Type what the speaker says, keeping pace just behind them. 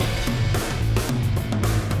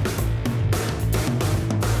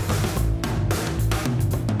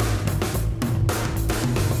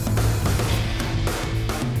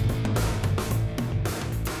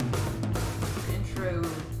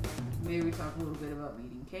a little bit about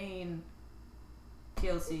meeting Kane,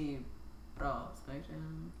 TLC, Raw,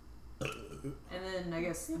 SmackDown. And then I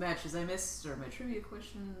guess the matches I missed are my trivia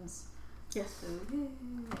questions. Yes. So,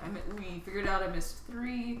 we figured out I missed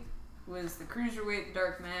 3. Was the Cruiserweight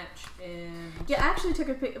Dark match, and... Yeah, I actually took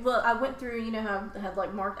a pic. Well, I went through, you know how I had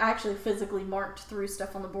like marked... I actually physically marked through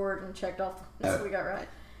stuff on the board and checked off the ones we got right.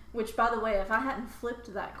 Which, by the way, if I hadn't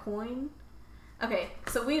flipped that coin... Okay,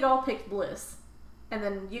 so we had all picked Bliss. And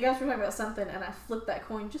then you guys were talking about something, and I flipped that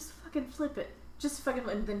coin. Just fucking flip it. Just fucking...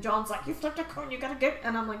 And then John's like, you flipped a coin, you gotta get...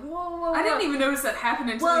 And I'm like, whoa. I didn't even notice that happened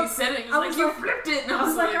until he said it. He was like, you flipped it. And I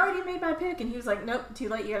was like, I already made my pick. And he was like, nope, too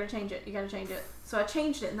late, you gotta change it. So I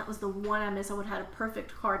changed it, and that was the one I missed. I would have had a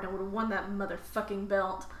perfect card, and I would have won that motherfucking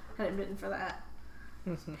belt had it been for that.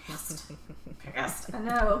 Pissed. I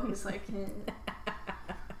know. He's like...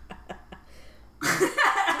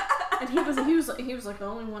 And he was like, the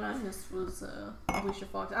only one I missed was Alicia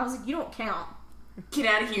Fox. I was like, you don't count. Get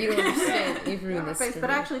out of here. You don't understand. You've ruined this face, but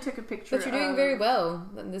I actually took a picture. But you're doing very well.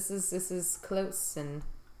 This is close, and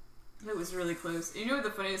it was really close. You know what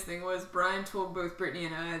the funniest thing was? Brian told both Brittany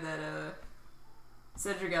and I that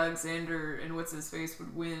Cedric Alexander and what's his face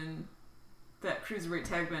would win that Cruiserweight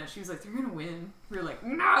tag match. He was like, they're gonna win. We were like,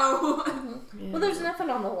 no. Yeah. Well, there's nothing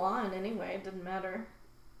on the line anyway. It didn't matter.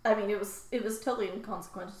 I mean, it was totally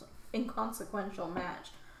inconsequential match,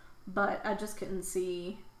 but I just couldn't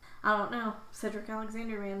see. I don't know, Cedric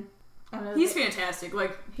Alexander, man. I know he's fantastic.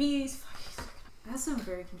 Like he's. That's so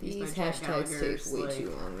very confused. These by Jack hashtags Gallagher's, take way too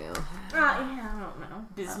long now. Yeah, I don't know.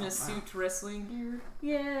 Business suit wrestling gear.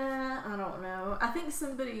 Yeah, I don't know. I think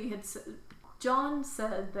somebody had John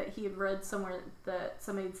said that he had read somewhere that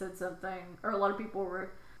somebody had said something, or a lot of people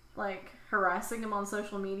were like harassing him on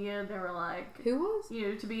social media. They were like, who was? You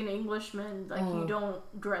know, to be an Englishman, like you don't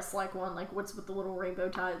dress like one. Like what's with the little rainbow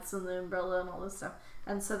tights and the umbrella and all this stuff.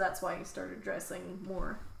 And so that's why he started dressing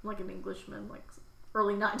more like an Englishman, like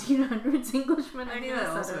early 1900s Englishman. I think that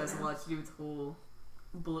also has a lot to do with the whole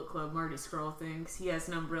Bullet Club Marty Scurll thing, because he has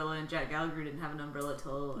an umbrella and Jack Gallagher didn't have an umbrella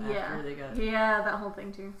till after they got... Yeah, that whole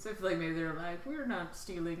thing too. So I feel like maybe they're like, we're not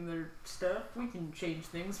stealing their stuff, we can change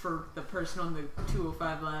things for the person on the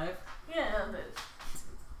 205 Live. Yeah, but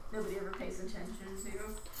nobody ever pays attention to.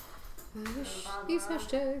 I wish these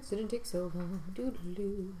hashtags didn't take so long.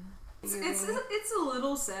 Doo-doo-doo. It's a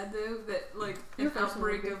little sad though that like an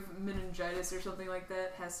outbreak of meningitis or something like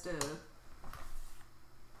that has to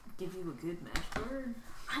give you a good match card.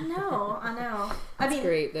 I know. That's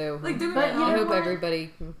great though. Like, but I hope everybody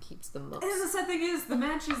keeps them up. And the sad thing is, the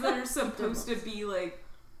matches that are supposed to be like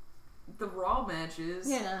the Raw matches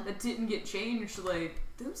that didn't get changed, like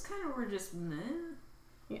those kind of were just meh.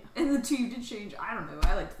 Yeah. And the two did change. I don't know.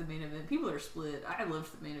 I liked the main event. People are split. I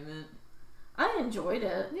loved the main event. I enjoyed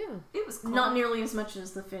it. Yeah. It was clunky. Not nearly as much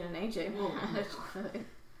as the Finn and AJ match.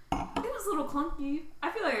 It was a little clunky.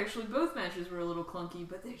 I feel like actually both matches were a little clunky,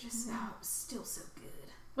 but they're just still so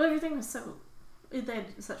good. Well, everything was so... They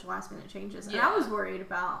had such last minute changes. And I was worried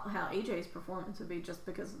about how AJ's performance would be just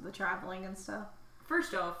because of the traveling and stuff.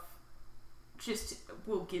 First off,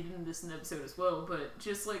 we'll get into this in the episode as well, but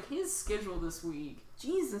just like his schedule this week.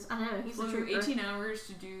 Jesus, I know. He's flew 18 hours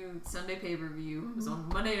to do Sunday pay-per-view, was on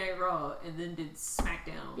Monday Night Raw, and then did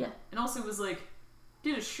SmackDown. Yeah. And also was like,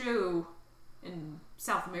 did a show in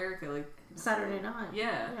South America, like Saturday night.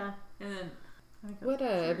 Yeah. And then... What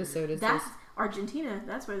episode is this? Argentina.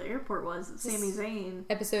 That's where the airport was. Sami Zayn.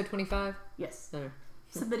 Episode 25? Yes. Oh.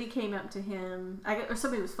 Somebody came up to him. Or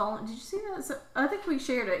somebody was following. Did you see that? So, I think we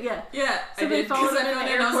shared it. Yeah. Yeah, somebody I did. Because I found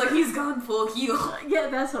it and I was like, he's gone full heel. Yeah,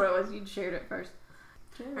 that's what it was. You shared it first.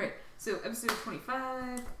 Alright, so episode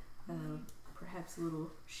 25. Perhaps a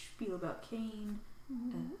little spiel about Kane.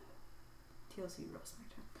 TLC Raw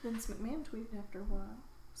SmackDown. Vince McMahon tweeted after a while.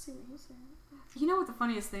 See what he said. You know what the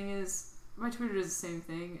funniest thing is? My Twitter does the same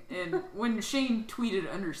thing, and when Shane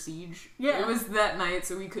tweeted Under Siege, it was that night,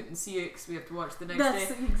 so we couldn't see it because we have to watch the next day.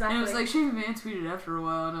 Exactly. And it was like, Shane McMahon tweeted after a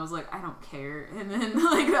while, and I was like, I don't care. And then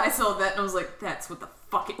like I saw that, and I was like, that's what the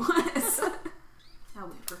fuck it was. I'll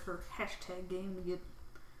wait for her hashtag game to get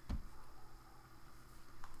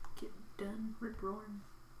done, rip roaring.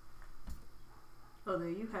 Although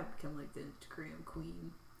you have become like the Instagram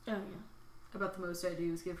queen. Oh, yeah. About the most I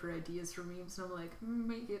do is give her ideas for memes, and I'm like,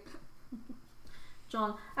 make it.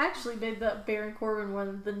 John, I actually made that Baron Corbin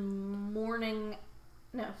one the morning.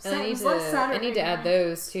 No, I need to add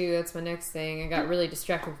those too. That's my next thing. I got really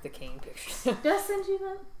distracted with the Kane pictures. Did I send you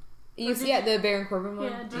that? The Baron Corbin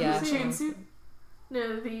one. Yeah. Did you see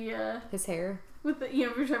No, the his hair. With the we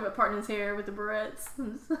were talking about parting his hair with the barrettes.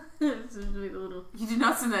 It's just really little. You did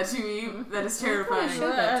not send that to me. That is terrifying. I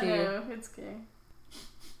showed that to you. No, it's okay.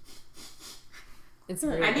 It's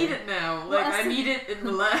Good. very I need good. it now. Well, Like, I need it in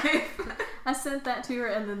my life. I sent that to her,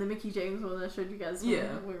 and then the Mickey James one I showed you guys when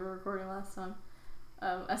Yeah. we were recording last time.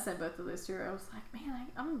 I sent both of those to her. I was like, man,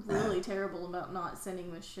 I'm really terrible about not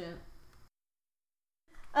sending this shit.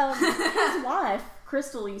 His wife,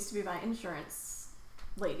 Crystal, used to be my insurance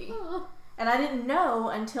lady. Oh. And I didn't know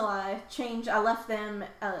until I changed. I left them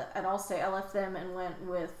at Allstate. I left them and went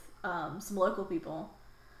with some local people.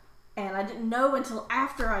 And I didn't know until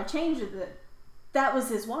after I changed it that that was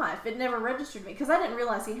his wife. It never registered me because I didn't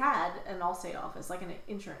realize he had an Allstate office, like an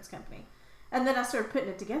insurance company. And then I started putting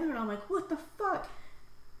it together, and I'm like, what the fuck?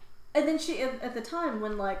 And then she, at the time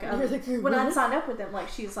when when I signed up with them, like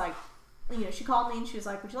she's like, she called me and she was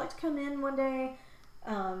like, would you like to come in one day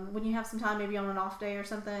when you have some time, maybe on an off day or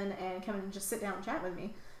something, and come in and just sit down and chat with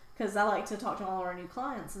me? Because I like to talk to all our new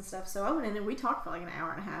clients and stuff. So I went in and we talked for like an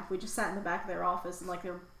hour and a half. We just sat in the back of their office in like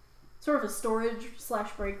their sort of a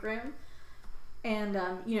storage/break room. And,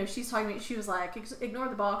 she's talking to me. She was like, ignore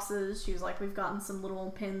the boxes. She was like, we've gotten some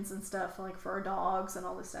little pins and stuff like for our dogs and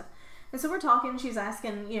all this stuff. And so we're talking. She's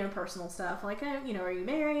asking, personal stuff like, are you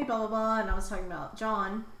married? Blah, blah, blah. And I was talking about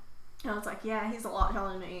John. And I was like, yeah, he's a lot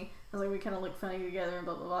taller than me. I was like, we kind of look funny together and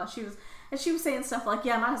blah, blah, blah. She was saying stuff like,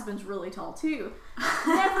 yeah, my husband's really tall too.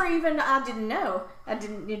 I didn't know. It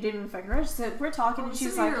didn't even fucking register. So we're talking and she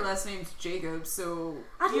was like, your last name's Jacob, so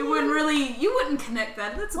I you wouldn't connect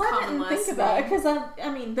that. That's a common I didn't last think about it name.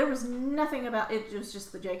 because there was nothing about it. It was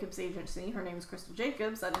just the Jacobs agency. Her name is Crystal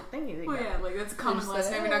Jacobs. I didn't think anything Well, about yeah, like that's a common Just last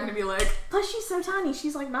say, name. You're not gonna be like, Plus, she's so tiny.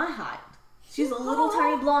 She's like my height. She's a little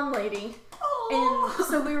tiny blonde lady. And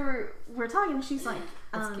so we're talking, and she's like,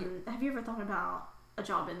 That's cute. have you ever thought about a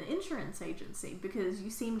job in the insurance agency? Because you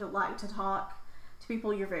seem to like to talk to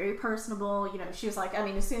people. You're very personable. She was like,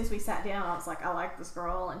 as soon as we sat down, I was like, I like this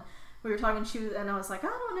girl. And we were talking, and I was like, I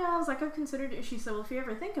don't know. I was like, I've considered it. She said, well, if you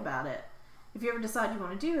ever think about it, if you ever decide you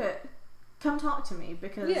want to do it, come talk to me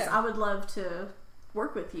because I would love to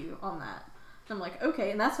work with you on that. I'm like,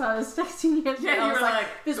 okay, and that's why I was texting you yesterday. Yeah, I you was were like,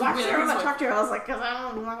 this wife yeah, sure he's I like- talk to her. I was like, because I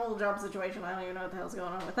don't know my whole job situation. I don't even know what the hell's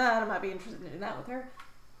going on with that. I might be interested in doing that with her.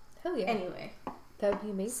 Hell yeah. Anyway, That would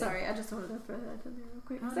be amazing. sorry, I just wanted to throw that in there real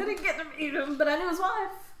quick. 'Cause I didn't get to meet him, but I knew his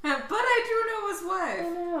wife. but I do know his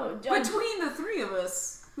I wife. know. Between the three of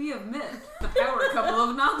us, we have met the power couple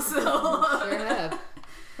of Knoxville. Sure have.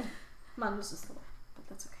 Mine was just the wife, but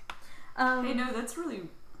that's okay. Hey, no, that's where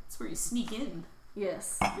you sneak in.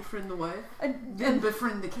 Yes. Befriend the wife. And Then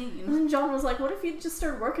befriend the king. then John was like, what if you just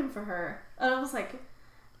started working for her? And I was like,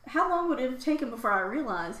 how long would it have taken before I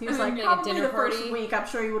realized? He was And like, then like a probably dinner the first party? week. I'm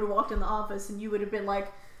sure you would have walked in the office and you would have been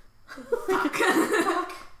like, Fuck.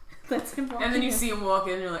 fuck. That's him walking And then you in. see him walk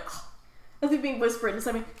in and you're like, oh, I think being whispered and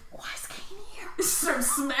something, why is Kane here? start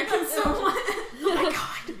smacking someone. Oh my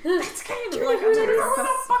god, that's Kane. You're Like, like, I'm who like, the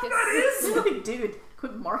fuck fuck that is? like, dude,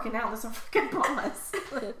 quit marking out. That's our fucking boss.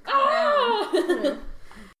 Ah!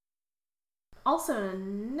 Also, in a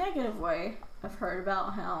negative way, I've heard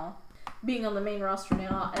about how being on the main roster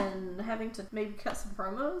now and having to maybe cut some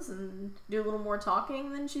promos and do a little more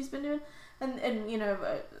talking than she's been doing. And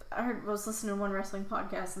I was listening to one wrestling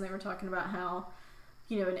podcast and they were talking about how,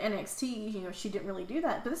 in NXT, she didn't really do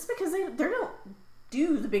that. But it's because they don't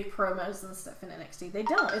do the big promos and stuff in NXT. They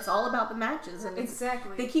don't. It's all about the matches. And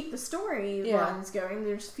Exactly. they keep the storylines Yeah. going.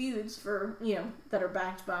 There's feuds for, that are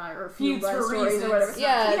backed by, or Feuds fueled by for stories reasons. or whatever.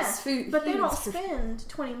 Yeah, Yeah, it's food. But they don't foods. spend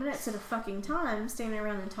 20 minutes at a fucking time standing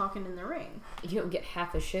around and talking in the ring. You don't get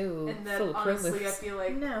half a show And that, full of honestly, promos. I feel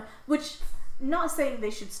like No. Which, not saying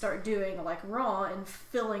they should start doing like Raw and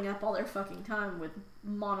filling up all their fucking time with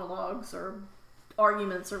monologues or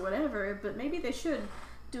arguments or whatever, but maybe they should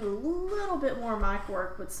do a little bit more mic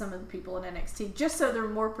work with some of the people in NXT, just so they're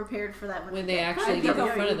more prepared for that When they get actually cut. get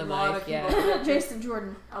in front of the lot mic, of yeah. people- Jason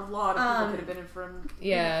Jordan. a lot of people Um, could have been in front.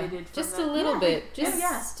 Yeah, benefited from just that. a little Yeah. bit. Yeah,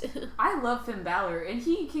 Just I love Finn Balor, and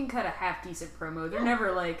he can cut a half decent promo. They're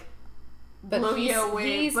never like But blow he's- you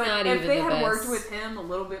away. he's But not if even they the had worked best. with him a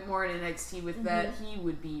little bit more in NXT with that, he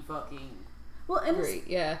would be fucking. Well, and it's, great.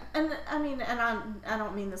 Yeah, and I mean, and I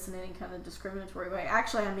don't mean this in any kind of discriminatory way.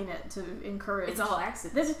 Actually, I mean it to encourage. It's all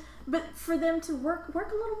accidents. But for them to work a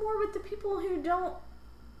little more with the people who don't,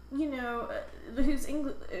 whose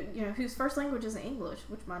English, whose first language isn't English,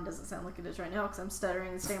 which mine doesn't sound like it is right now because I'm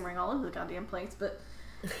stuttering and stammering all over the goddamn place. But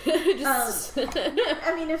just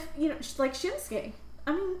I mean, if like Shinsuke,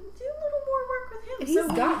 I mean, do a little more work with him. he's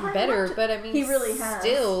So gotten bring better. him up But I mean, he really has.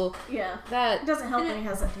 Still, yeah, that it doesn't help when he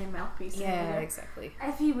has that damn mouthpiece. in yeah, there. exactly.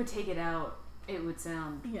 If he would take it out, it would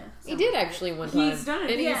sound. Yeah. He did actually one time. He's done it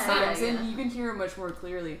a And few he's times, yeah. and you can hear him much more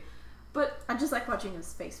clearly. But I just like watching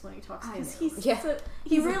his face when he talks I because know.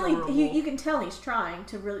 he He's really adorable. you can tell he's trying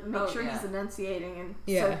to really make sure yeah. he's enunciating and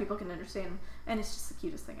Yeah. so people can understand him. And it's just the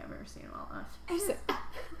cutest thing I've ever seen in my life.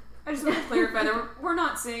 I just want to clarify that we're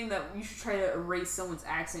not saying that you should try to erase someone's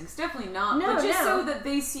accent. It's definitely not. No, but just no. so that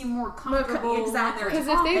they seem more comfortable exactly. when they're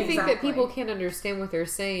Because if they talking. think that Exactly. people can't understand what they're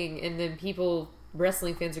saying, and then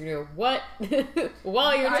wrestling fans are going to go, what?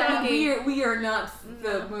 While you're talking. We are not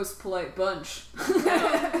the most polite bunch.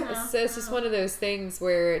 So it's just one of those things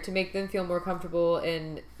where to make them feel more comfortable,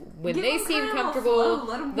 and when Give they them seem kind of a comfortable, flow,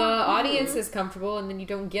 let 'em the work with audience it. is comfortable, and then you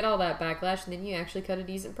don't get all that backlash, and then you actually cut a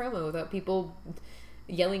decent promo without people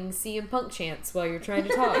yelling CM Punk chants while you're trying to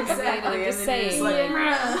talk. Exactly. I mean, I'm just And then you're saying.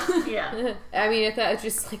 just like, Yeah. I mean, if that it's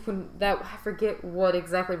just like when that I forget what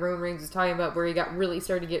exactly Roman Reigns was talking about, where he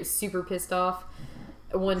started to get super pissed off.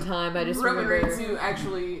 One time, I just Roman remember. Reigns, who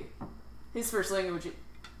actually his first language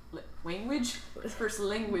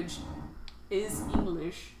is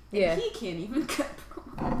English. And Yeah. he can't even cut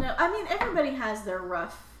promo. No, I mean everybody has their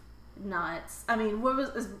rough nights. I mean,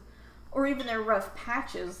 or even their rough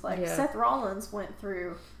patches. Like Yeah. Seth Rollins went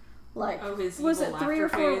through, like, Oh, his was it evil 3 or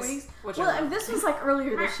laughter 4 phase, weeks? which Well, I and love. this was like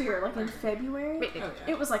earlier this year, like in February. Oh, yeah.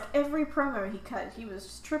 It was like every promo he cut, he was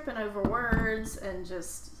just tripping over words and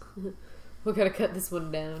just. We gotta cut this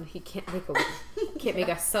one down. He can't make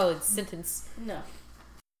a solid sentence. No.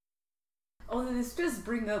 Although this does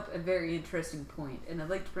bring up a very interesting point, and I'd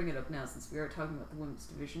like to bring it up now since we are talking about the women's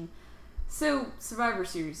division. So, Survivor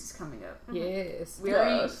Series is coming up. Yes. We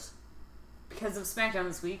already, because of SmackDown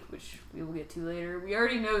this week, which we will get to later, we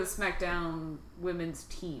already know the SmackDown women's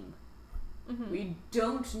team. Mm-hmm. We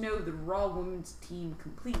don't know the Raw women's team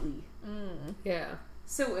completely. Yeah.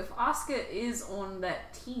 So if Asuka is on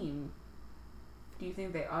that team, do you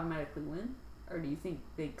think they automatically win? Or do you think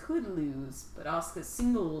they could lose, but Asuka's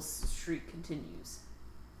singles streak continues?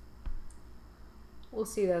 We'll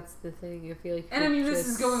see. That's the thing. I feel like. And I mean, this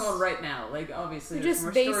is going on right now. Like, obviously, We're there's just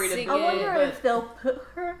more story to basing I it, wonder but, if they'll put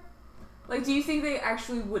her. like, do you think they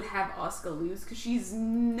actually would have Asuka lose? Because she's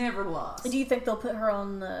never lost. Do you think they'll put her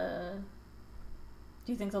on the?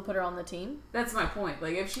 Do you think they'll put her on the team? That's my point.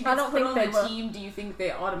 Like, if she I gets don't put think on they the will. team, do you think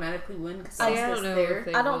they automatically win? Because I Asuka's don't know there. if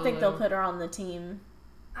they I don't think they'll will. put her on the team.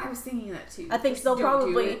 I was thinking that too. I think Just they'll don't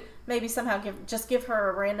do probably it. maybe somehow give her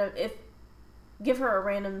a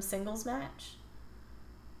random singles match.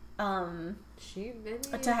 She maybe.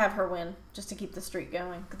 To have her win, just to keep the streak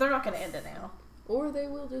going. 'Cause they're not going to end it now. Or they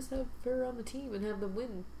will just have her on the team and have them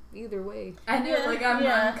win. Either way. I know, Yeah, like, I'm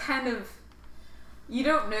yeah. kind of. You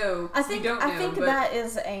don't know. I think you don't know, I think but that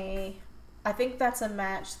is I think that's a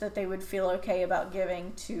match that they would feel okay about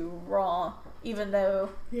giving to Raw, even though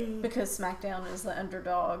because SmackDown is the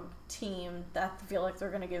underdog team, that I feel like they're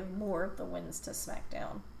going to give more of the wins to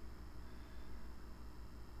SmackDown.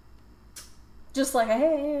 Just like,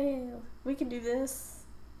 hey, we can do this.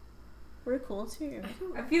 We're cool too.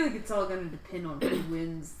 I feel like it's all going to depend on who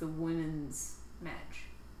wins the women's match.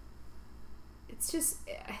 It's just.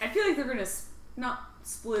 I feel like they're going to not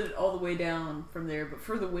split it all the way down from there, but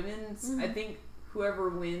for the women's, I think whoever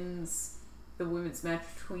wins the women's match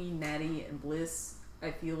between Natty and Bliss,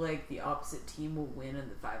 I feel like the opposite team will win in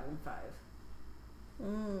the 5-on-5.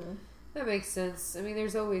 That makes sense. I mean,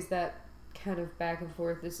 there's always that kind of back and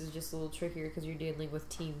forth. This is just a little trickier because you're dealing with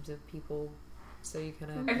teams of people, so you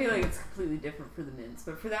kind of. I feel like it's completely different for the men's,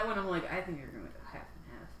 but for that one, I'm like, I think you're going to go half and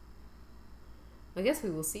half. I guess we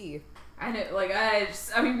will see. I know, like, I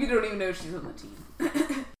mean, we don't even know she's on the team.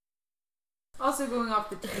 Also, going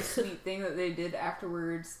off the T-Suite thing that they did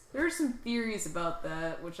afterwards, there are some theories about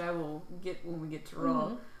that, which I will get when we get to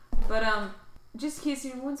Raw. But, just in case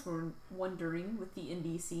anyone's wondering with the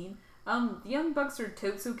indie scene, the Young Bucks are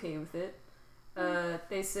totes okay with it.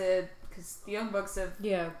 They said, because the Young Bucks have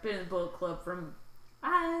Yeah. been in the Bullet Club from,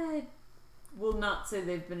 I will not say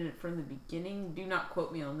they've been in it from the beginning, do not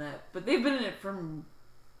quote me on that, but they've been in it from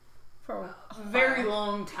For a very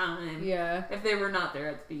long time. Yeah. If they were not there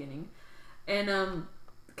at the beginning. And,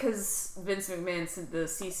 because Vince McMahon sent the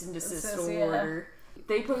cease and desist order,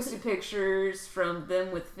 they posted pictures from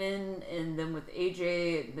them with Finn, and them with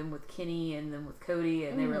AJ, and them with Kenny, and them with Cody,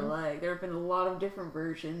 and they were like, there have been a lot of different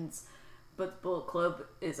versions, but the Bullet Club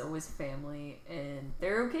is always family, and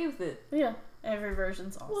they're okay with it. Yeah, every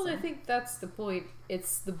version's awesome. Well, I think that's the point.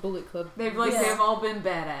 It's the Bullet Club. They've all been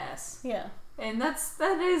badass. Yeah. And that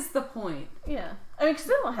is the point. Yeah. I mean, because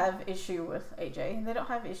they don't have issue with AJ, and they don't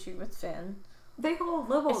have issue with Finn. They all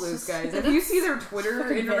love all It's those just- guys. If you see their Twitter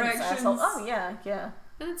Fucking Vince interactions, asshole. Oh, yeah, yeah.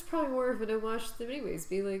 And it's probably more of an homage to them anyways.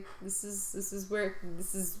 Be like, this is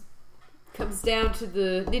Comes down to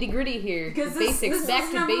the nitty gritty here. Because The this basics, was back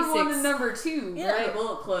to number basics. 1 and number 2, Yeah. right?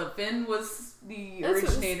 Bullet Club. Finn was the That's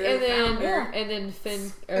what- originator, and then founder. and then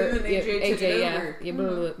Finn And then AJ took it over. yeah, blah,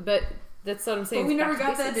 blah, blah. But that's what I'm saying. But we it's never back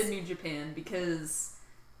got to that basics. in New Japan because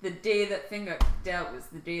the day that Finn got kicked out was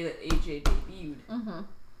the day that AJ debuted. Mm-hmm.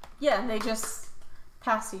 Yeah, and they just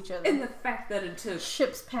passed each other. And the fact that it took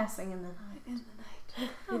Ships passing in the night.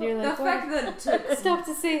 And you're the like, fact that it took stop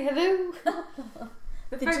to say hello.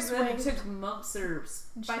 the They fact just that it wait. took mumps or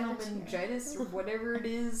spinal meningitis or whatever it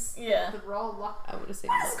is. Yeah. The Raw locker. I want to say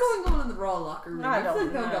What's months. going on in the Raw locker room? I feel don't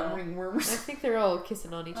like they've got know. ringworms. I think they're all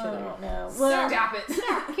kissing on each I other. don't know. Well, Stop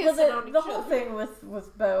it. well, the whole thing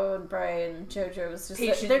with Bo and Brian and JoJo was just that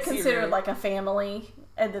Patient they're considered zero. like a family,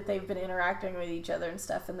 and that they've been interacting with each other and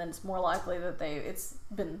stuff, and then it's more likely that it's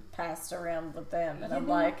been passed around with them. And You I'm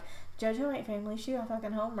know- like, JoJo ain't family, she a fucking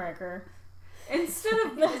homewrecker. Instead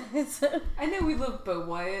of, I know we love Bo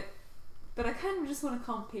Wyatt, but I kind of just want to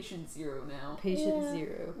call him Patient Zero now. Patient Yeah.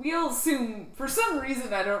 zero. We all assume, for some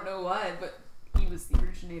reason, I don't know why, but he was the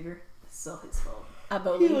originator. It's all his fault. I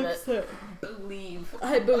believe it. Believe.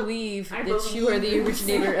 I believe I that you are the believe.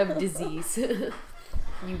 originator of disease.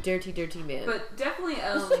 You dirty, dirty man. But definitely,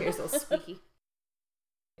 Cheers, all squeaky.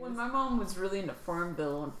 when my mom was really into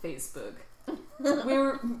Farmville on Facebook,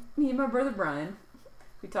 me and my brother Brian,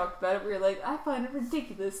 we talked about it. We were like, I find it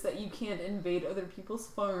ridiculous that you can't invade other people's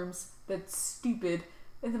farms. That's stupid.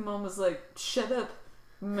 And then mom was like, shut up.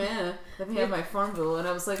 Meh. Let me have my Farmville. And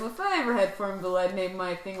I was like, well, if I ever had Farmville, I'd name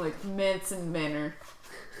my thing like Manson Manor.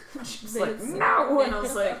 She was like, Manson no. And I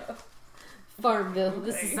was like, Farmville.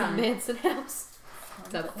 This is Okay. the Manson house.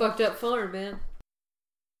 It's a fucked up farm, man.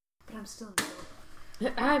 but I'm still in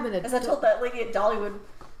love. I'm an As I told that lady at Dollywood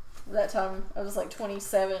that time, I was like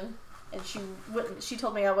 27, and she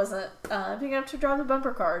told me I wasn't big enough to drive the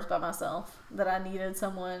bumper cars by myself, that I needed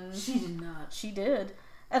someone. She did not. She did.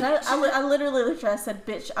 And I literally looked at her and I said,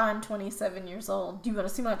 bitch, I'm 27 years old. Do you want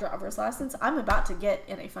to see my driver's license? I'm about to get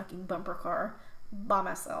in a fucking bumper car by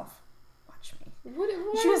myself. Watch me. What?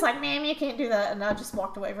 She was like, ma'am, you can't do that. And I just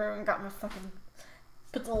walked away from her and got my fucking,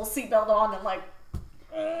 put the little seatbelt on and like,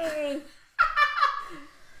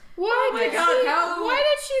 Why Oh my did God, she, how- why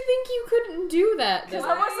did she think you couldn't do that? because though?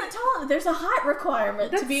 I wasn't tall. There's a height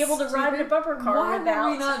requirement to be That's able to ride in a stupid. bumper car Why without.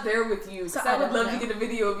 were we not there with you? 'Cause So I I would don't love know. to get a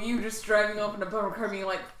video of you just driving off in a bumper car being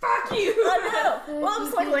like, fuck you! I know. Well, it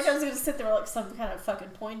was like I was going to sit there like some kind of fucking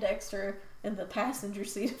Poindexter in the passenger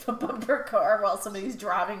seat of a bumper car while somebody's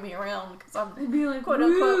driving me around because I'm I'd be like, quote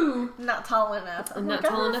woo! unquote not tall enough. I'm not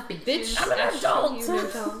like, tall I'm enough, bitch. I'm an I'll adult. show you no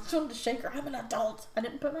tall. Just wanted to shake her. I'm an adult. I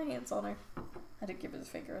didn't put my hands on her. I did give her the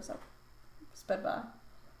finger as I sped by.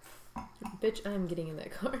 Bitch, I'm getting in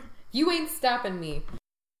that car. You ain't stopping me.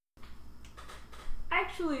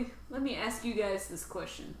 Actually, let me ask you guys this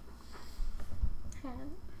question.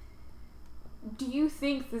 Do you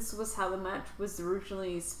think this was how the match was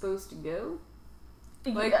originally supposed to go?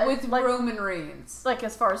 Like with Roman Reigns? like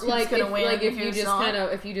as far as who's Like gonna if, win, like if you who's just not. kind of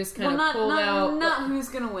Well, not, pulled out. not who's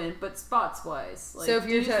gonna win, but spots wise. Like, So if do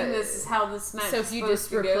you're you think ta- this is how this match So is if you supposed just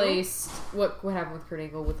to go? replaced what happened with Kurt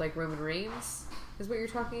Angle with like Roman Reigns, is what you're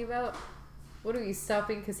talking about? What are we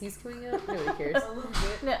stopping because he's coming out? Nobody cares. A little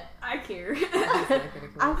bit. No, I care. He's not gonna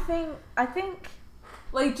come out. I think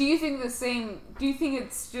Like, do you think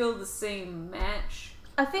it's still the same match?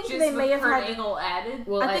 Just Just they with may have Kurt had. Angle added?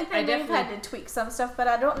 Well, I think they may have definitely. had to tweak some stuff, but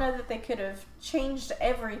I don't know that they could have changed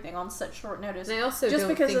everything on such short notice. I also just don't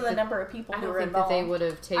because think of the that, number of people I who don't were think that involved. they would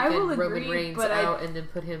have I taken will Roman agree, Reigns but out and then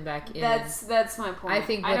put him back in. That's my point. I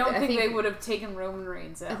think I don't I think they think- would have taken Roman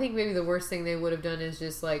Reigns out. I think maybe the worst thing they would have done is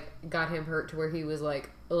just like got him hurt to where he was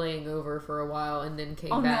like laying over for a while and then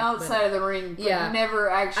came on back. the outside of the ring, but Yeah. never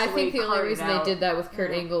actually. I think the only carted reason out. they did that with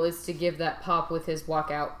Kurt Yeah. Angle is to give that pop with his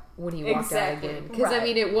walkout when he walked Exactly. out again. Because I Right.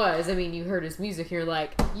 mean, it was. I mean, you heard his music. You're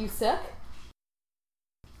like, you suck.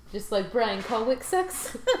 Just like Brian Colwick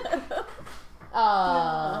sucks.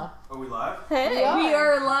 Ah. Are we live? Hey, We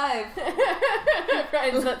are live.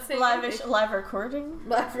 Brian's not saying live recording.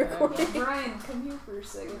 live recording. Brian, come here for a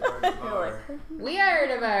second. We are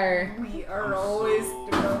tomorrow. We are always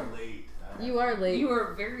so late. You are late. You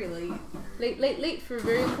are very late. Late for a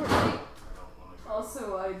very important date.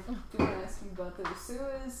 Also, I do want to ask you about those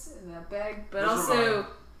sodas in that bag, but Those are also, mine.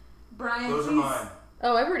 Brian, Those are please. mine.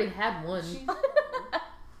 Oh, I've already had one. She-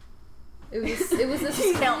 It was a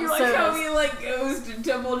He's counting you like how sodas. he like goes to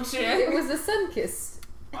double check. it was a sun kiss.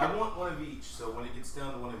 I want one of each, so when it gets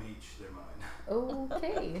down to one of each, they're mine.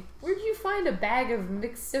 Okay. Where'd you find a bag of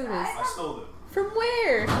mixed sodas? I stole them From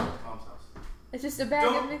where? from Mom's house. It's just a bag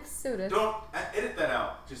of mixed soda. Don't edit that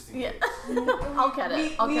out, just in Yeah. case. I'll cut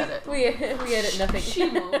it. I'll cut it. We edit nothing. She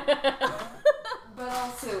won't. But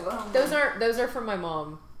also, those are from my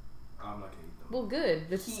mom. I'm not gonna eat them. Well, good.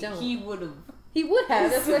 But just don't. he would have. He would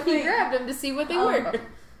have. That's why he Thing. grabbed them to see what they were.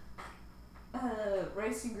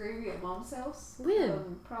 Rice and gravy at mom's house.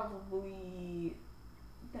 When? Probably.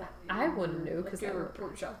 I wouldn't know because I leftover work.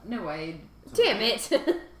 pork chop. No, I. Damn it!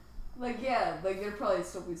 There'd probably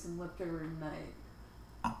still be some leftover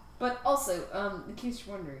tonight. But also, in case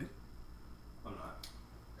you're wondering. I'm not.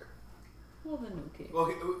 Well then, okay.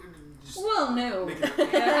 Okay, just Well, no. make it,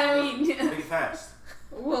 Yeah, I mean, make it fast.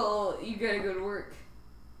 well, you gotta go to work.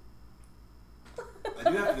 I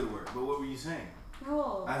do have to go to work, but what were you saying?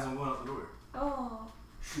 Oh. As I'm going out the door. Oh.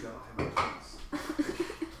 Shoot, I don't have my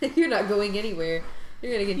keys. You're not going anywhere.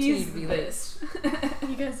 You're gonna continue He's to the be late. best.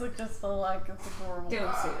 You guys look just alike. It's adorable.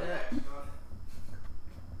 Don't say that.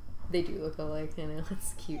 They do look alike. I know.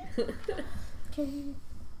 It's cute. Okay.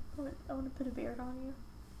 I want to put a beard on you.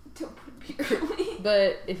 Don't put beer on me.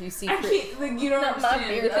 But if you see I Chris, can't, like, you don't Not my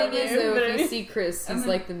understand. the beard. thing is though, but if you see Chris, he's I'm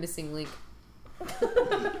like the missing link.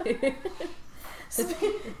 So,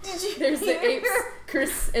 did you There's the hear? apes,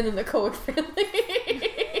 Chris, and then the Koic family.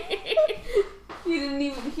 He didn't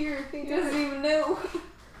even hear. He doesn't even know.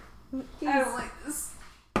 I don't like this.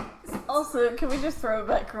 Also, can we just throw it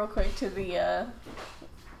back real quick to the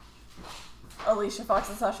Alicia Fox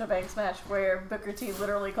and Sasha Banks match where Booker T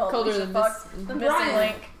literally called Called her Alicia the Fox miss- the missing Brian.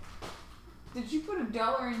 link. Did you put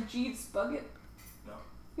 $1 in Jeeves' bucket? No.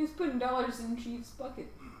 He was putting dollars in Jeeves'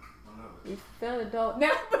 bucket. I don't know. You found a doll. No,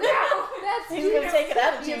 no, That's He's gonna take it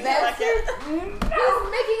out of you you. bastard. He's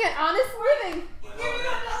making an honest living.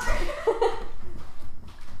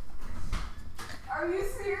 Are you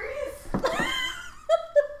serious?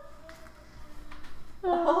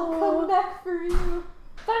 I'll come back for you.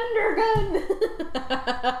 Thunder gun!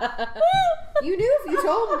 You knew if you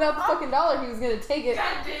told him about the fucking dollar, he was gonna take it.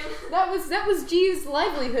 God damn. That was Jeeves'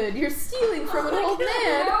 livelihood. You're stealing from an old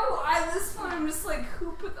man. No, at this point I'm just like,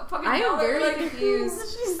 who put the fucking I am dollar? very like,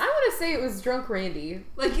 confused. who- I want to say it was drunk Randy.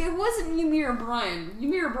 Like, it wasn't Ymir O'Brien.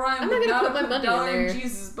 Ymir O'Brien I'm would not not gonna have put my put money in $1 in there.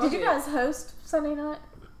 Jesus' bucket. Did you guys host Sunday night?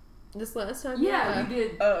 This last time? Yeah, we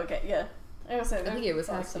did. Oh, okay, yeah. I think it was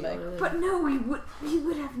half Sunday. But no, he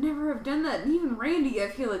would have never have done that. And even Randy, I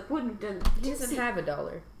feel like, wouldn't have done that. He doesn't have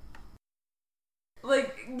 $1.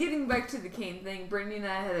 Like, getting back to the Kane thing, Brittany and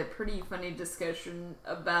I had a pretty funny discussion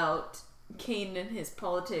about Kane and his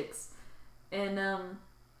politics. And,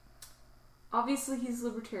 obviously he's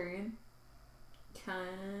libertarian.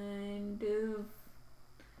 Kind of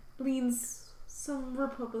leans some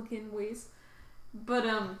Republican ways. But,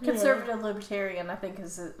 Conservative libertarian, I think,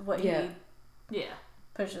 is what Yeah. he yeah.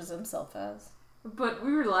 pushes himself as. But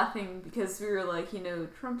we were laughing because we were like,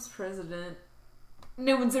 Trump's president.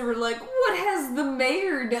 No one's ever like, what has the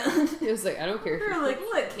mayor done? It was like, I don't care. We were like,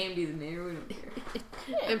 let Cam be the mayor. We don't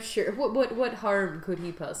care. I'm sure. What harm could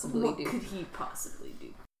he possibly What do? could he possibly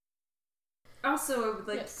do? Also, I would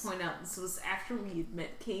like Yes. to point out this was after we had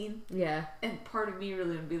met Kane, Yeah. and part of me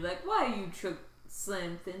really would be like, why you choke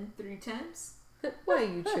Slam Thin 3 times? Why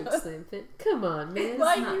you choke Slam Fit? Come on, man.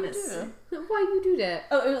 Why not you necessary. do? Why you do that?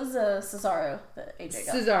 Oh, it was Cesaro that AJ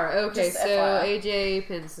got. Cesaro. Okay, Just so FYI. AJ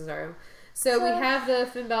pins Cesaro. So we have the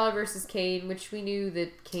Finn Balor versus Kane, which we knew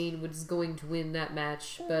that Kane was going to win that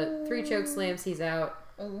match, but 3 choke slams, he's out.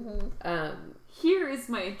 Mm-hmm. Here is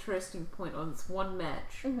my interesting point on this one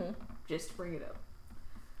match, Mm-hmm. just to bring it up.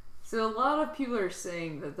 So a lot of people are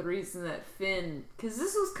saying that the reason that Finn, because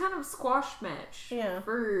this was kind of a squash match Yeah.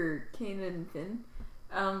 for Kane and Finn,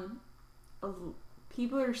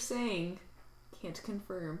 people are saying, can't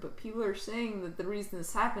confirm, but people are saying that the reason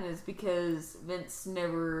this happened is because Vince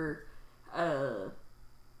never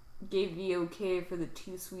gave the okay for the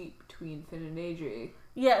 2 sweep between Finn and AJ.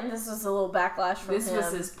 Yeah, and this was a little backlash from This him.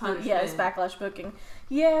 was his punishment. Yeah, his backlash booking.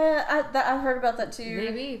 Yeah, I heard about that too.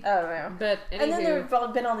 Maybe. I don't know. But And then there anywho,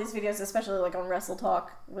 have been all these videos, especially like on Wrestle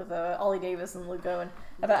Talk with Ollie Davis and Luke Owen,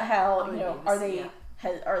 about how Ollie Davis, are they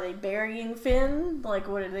yeah. are they burying Finn? Like,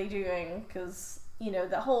 what are they doing? Because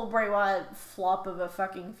the whole Bray Wyatt flop of a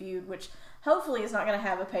fucking feud, which hopefully is not going to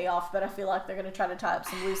have a payoff, but I feel like they're going to try to tie up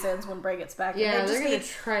some loose ends when Bray gets back. yeah, and they're they going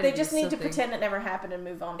just to try to they do just need to something. pretend it never happened and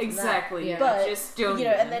move on. From Exactly. Yeah. That. But just don't.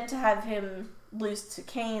 and then to have him lose to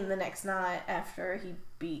Kane the next night after he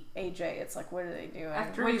beat AJ, it's like, what are they doing?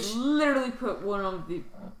 after he literally put one of the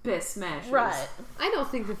best matches. Right. I don't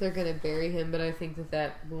think that they're going to bury him, but I think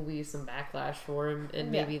that will be some backlash for him,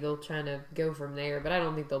 and maybe they'll try to go from there, but I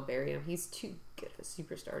don't think they'll bury him. He's too good of a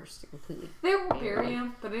superstar just to completely... They will bury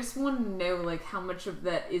him, but I just want to know, like, how much of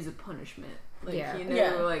that is a punishment. Like, Yeah. you know,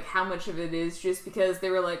 Yeah. like, how much of it is just because they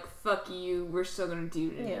were like, fuck you, we're still gonna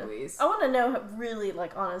do it Yeah. anyways. I want to know really,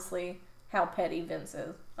 like, honestly, how petty Vince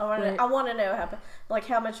is. Right. I want to know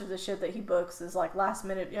how much of the shit that he books is like last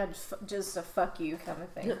minute, yeah, just a fuck you kind of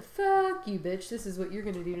thing. Fuck you, bitch. This is what you're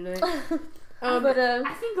gonna do tonight. But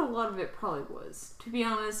I think a lot of it probably was, to be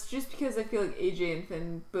honest, just because I feel like AJ and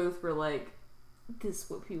Finn both were like, this is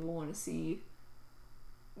what people want to see.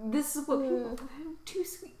 This is what people too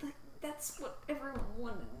sweet. Like, that's what everyone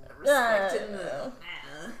wanted. Respect in the.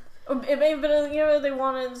 But you know, they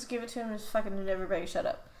wanted to just give it to him, just fucking everybody shut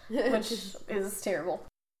up, which is terrible.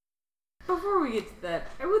 Before we get to that,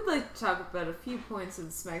 I would like to talk about a few points of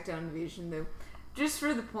the SmackDown division, though, just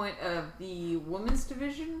for the point of the women's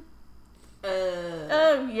division.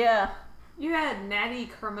 Oh yeah, You had Natty,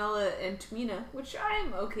 Carmella, and Tamina, which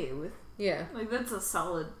I'm okay with. Yeah. Like, that's a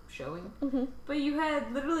solid showing. Mhm. But you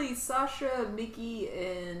had literally Sasha, Mickey,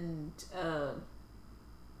 and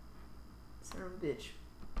son of a bitch.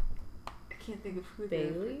 I can't think of who they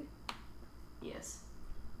were. Bailey? Yes,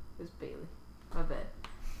 it was Bailey. My bad.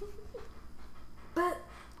 But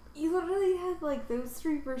you literally had like those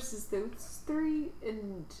three versus those three,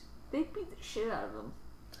 and they beat the shit out of them.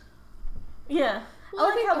 yeah. Well, I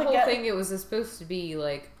like think how the they whole got- thing, it was supposed to be,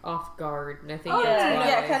 like, off guard, and I think Oh, that's yeah, why.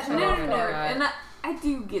 yeah, catch No, them no, off no, guard. and I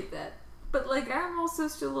do get that. But like, I'm also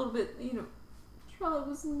still a little bit, you know, Charlotte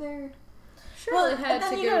wasn't there. Charlotte had and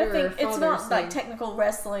then to you go gotta to think her it's father's not like thing, technical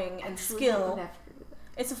wrestling and Actually, skill. didn't have to do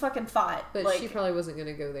that. It's a fucking fight. but like, she probably wasn't going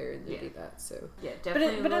to go there and Yeah. do that, so. Yeah, but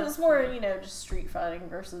definitely. it was more, you know, just street fighting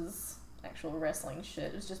versus actual wrestling shit.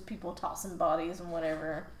 It was just people tossing bodies and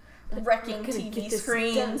whatever, wrecking I'm gonna TV get this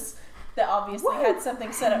screens that obviously had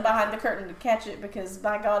something set up behind the curtain to catch it. Because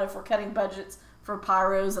by God, if we're cutting budgets for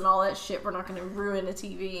pyros and all that shit, we're not going to ruin a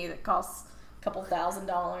TV that costs a couple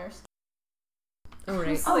 $1,000s.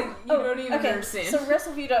 Alright. Like, you don't even okay. understand. So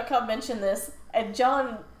WrestleView.com mentioned this, and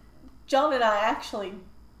John and I actually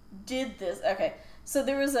did this. Okay, so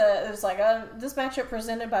there was this matchup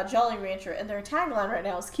presented by Jolly Rancher, and their tagline right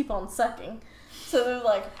now is "Keep on sucking." So they're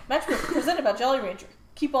like, matchup presented by Jolly Rancher,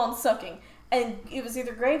 keep on sucking, and it was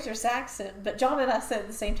either Graves or Saxon. But John and I said at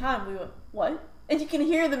the same time, we went, "What?" And you can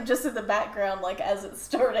hear them just in the background, like as it's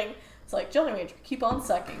starting. It's like Jolly Rancher, keep on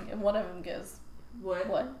sucking, and one of them goes, what?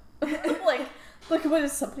 like, what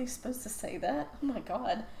is somebody supposed to say that? Oh my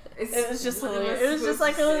God. It was just One of hilarious. us It was just supposed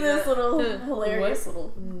like to one of say those that. little What? hilarious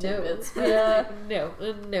little No. tidbits. No,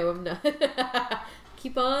 I'm not.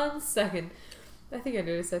 Keep on sucking. I think I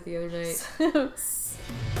noticed that the other night. So,